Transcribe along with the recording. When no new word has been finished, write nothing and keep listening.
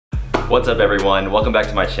What's up everyone? Welcome back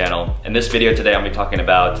to my channel. In this video today I'm going to be talking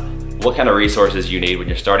about what kind of resources you need when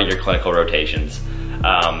you're starting your clinical rotations.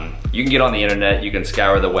 You can get on the internet, you can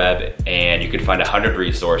scour the web, and you can find 100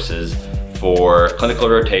 resources for clinical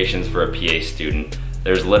rotations for a PA student.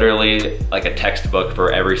 There's literally like a textbook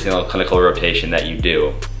for every single clinical rotation that you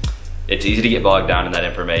do. It's easy to get bogged down in that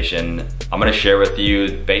information. I'm gonna share with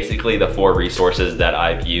you basically the 4 resources that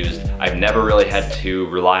I've used. I've never really had to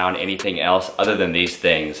rely on anything else other than these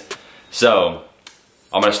things. So,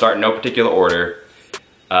 I'm gonna start in no particular order.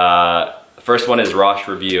 First one is Roche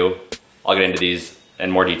Review. I'll get into these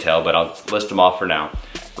in more detail, but I'll list them off for now.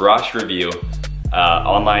 Roche Review,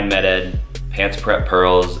 Online Med-Ed, Pants Prep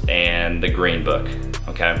Pearls, and the Green Book,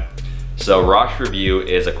 okay? So Roche Review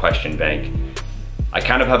is a question bank. I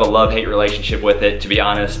kind of have a love-hate relationship with it, to be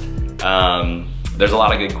honest. There's a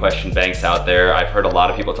lot of good question banks out there. I've heard a lot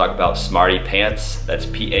of people talk about Smarty Pants, that's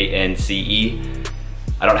P-A-N-C-E.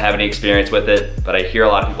 I don't have any experience with it, but I hear a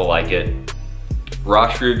lot of people like it.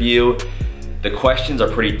 Roche Review, the questions are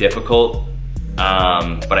pretty difficult,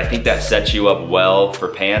 but I think that sets you up well for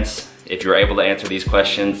PANCE. If you're able to answer these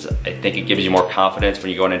questions, I think it gives you more confidence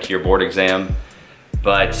when you're going into your board exam.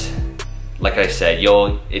 But like I said,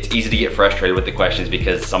 it's easy to get frustrated with the questions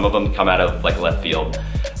because some of them come out of like left field.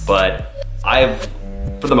 But I've,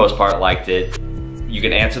 for the most part, liked it. You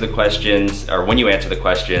can answer the questions, or when you answer the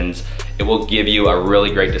questions, it will give you a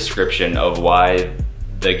really great description of why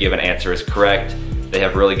the given answer is correct. They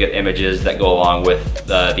have really good images that go along with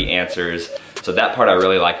the answers. So that part I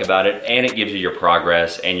really like about it, and it gives you your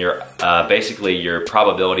progress and your basically your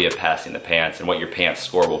probability of passing the PANCE and what your PANCE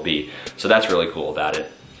score will be. So that's really cool about it.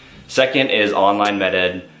 Second is Online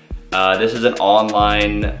Med-Ed. This is an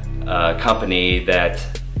online company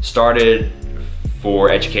that started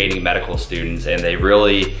for educating medical students, and they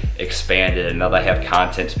really expanded, and now they have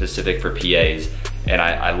content specific for PAs. And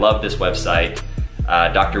I love this website.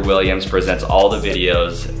 Dr. Williams presents all the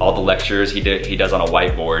videos, all the lectures he does on a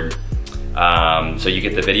whiteboard. So you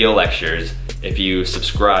get the video lectures. If you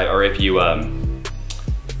subscribe, or if you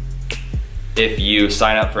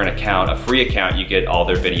sign up for an account, a free account, you get all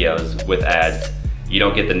their videos with ads. You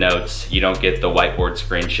don't get the notes, you don't get the whiteboard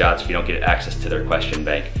screenshots, you don't get access to their question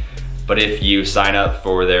bank. But if you sign up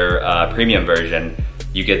for their premium version,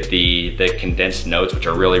 you get the condensed notes, which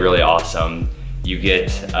are really, really awesome. You get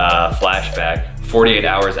flashback 48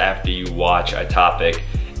 hours after you watch a topic.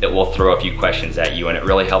 It will throw a few questions at you, and it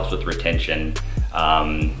really helps with retention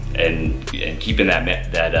and keeping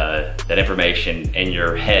that information in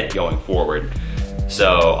your head going forward.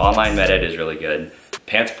 So Online Med-Ed is really good.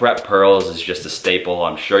 Pants Prep Pearls is just a staple.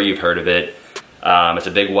 I'm sure you've heard of it. It's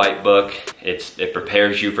a big white book. It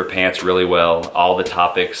prepares you for PANCE really well. All the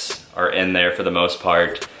topics are in there for the most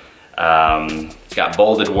part. It's got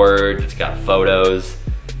bolded words, it's got photos.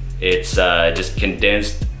 It's just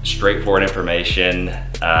condensed, straightforward information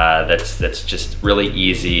that's just really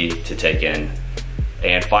easy to take in.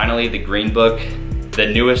 And finally, the Green Book. The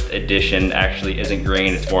newest edition actually isn't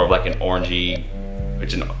green, it's more of like an orangey,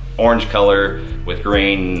 it's an orange color with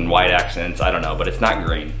green and white accents, I don't know, but it's not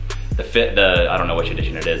green. I don't know which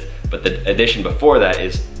edition it is, but the edition before that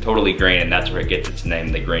is totally green, and that's where it gets its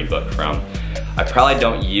name, the Green Book, from. I probably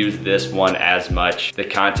don't use this one as much. The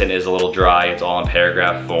content is a little dry, it's all in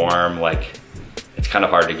paragraph form, like it's kind of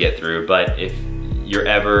hard to get through, but if you're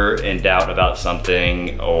ever in doubt about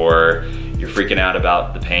something, or you're freaking out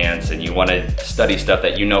about the PANCE and you want to study stuff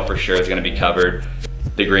that you know for sure is going to be covered,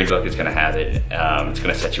 the Green Book is going to have it. It's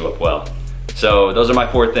going to set you up well. So those are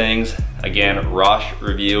my 4 things. Again, Roche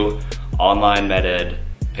Review, Online Med-Ed,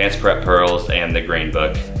 Pants Prep Pearls, and the Green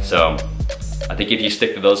Book. So I think if you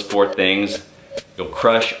stick to those 4 things, you'll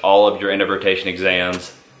crush all of your end of rotation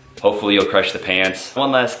exams. Hopefully you'll crush the PANCE.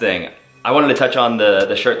 One last thing, I wanted to touch on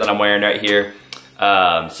the shirt that I'm wearing right here.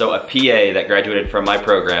 So a PA that graduated from my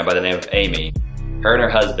program by the name of Amy, her and her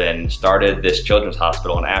husband started this children's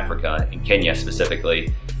hospital in Africa, in Kenya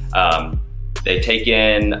specifically. They take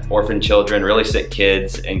in orphan children, really sick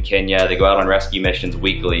kids in Kenya. They go out on rescue missions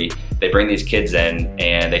weekly. They bring these kids in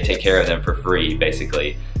and they take care of them for free,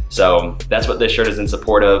 basically. So that's what this shirt is in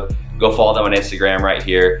support of. Go follow them on Instagram right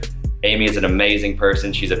here. Amy is an amazing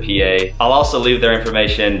person, she's a PA. I'll also leave their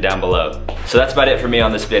information down below. So that's about it for me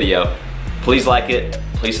on this video. Please like it,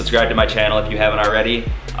 please subscribe to my channel if you haven't already.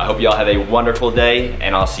 I hope you all have a wonderful day,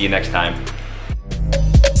 and I'll see you next time.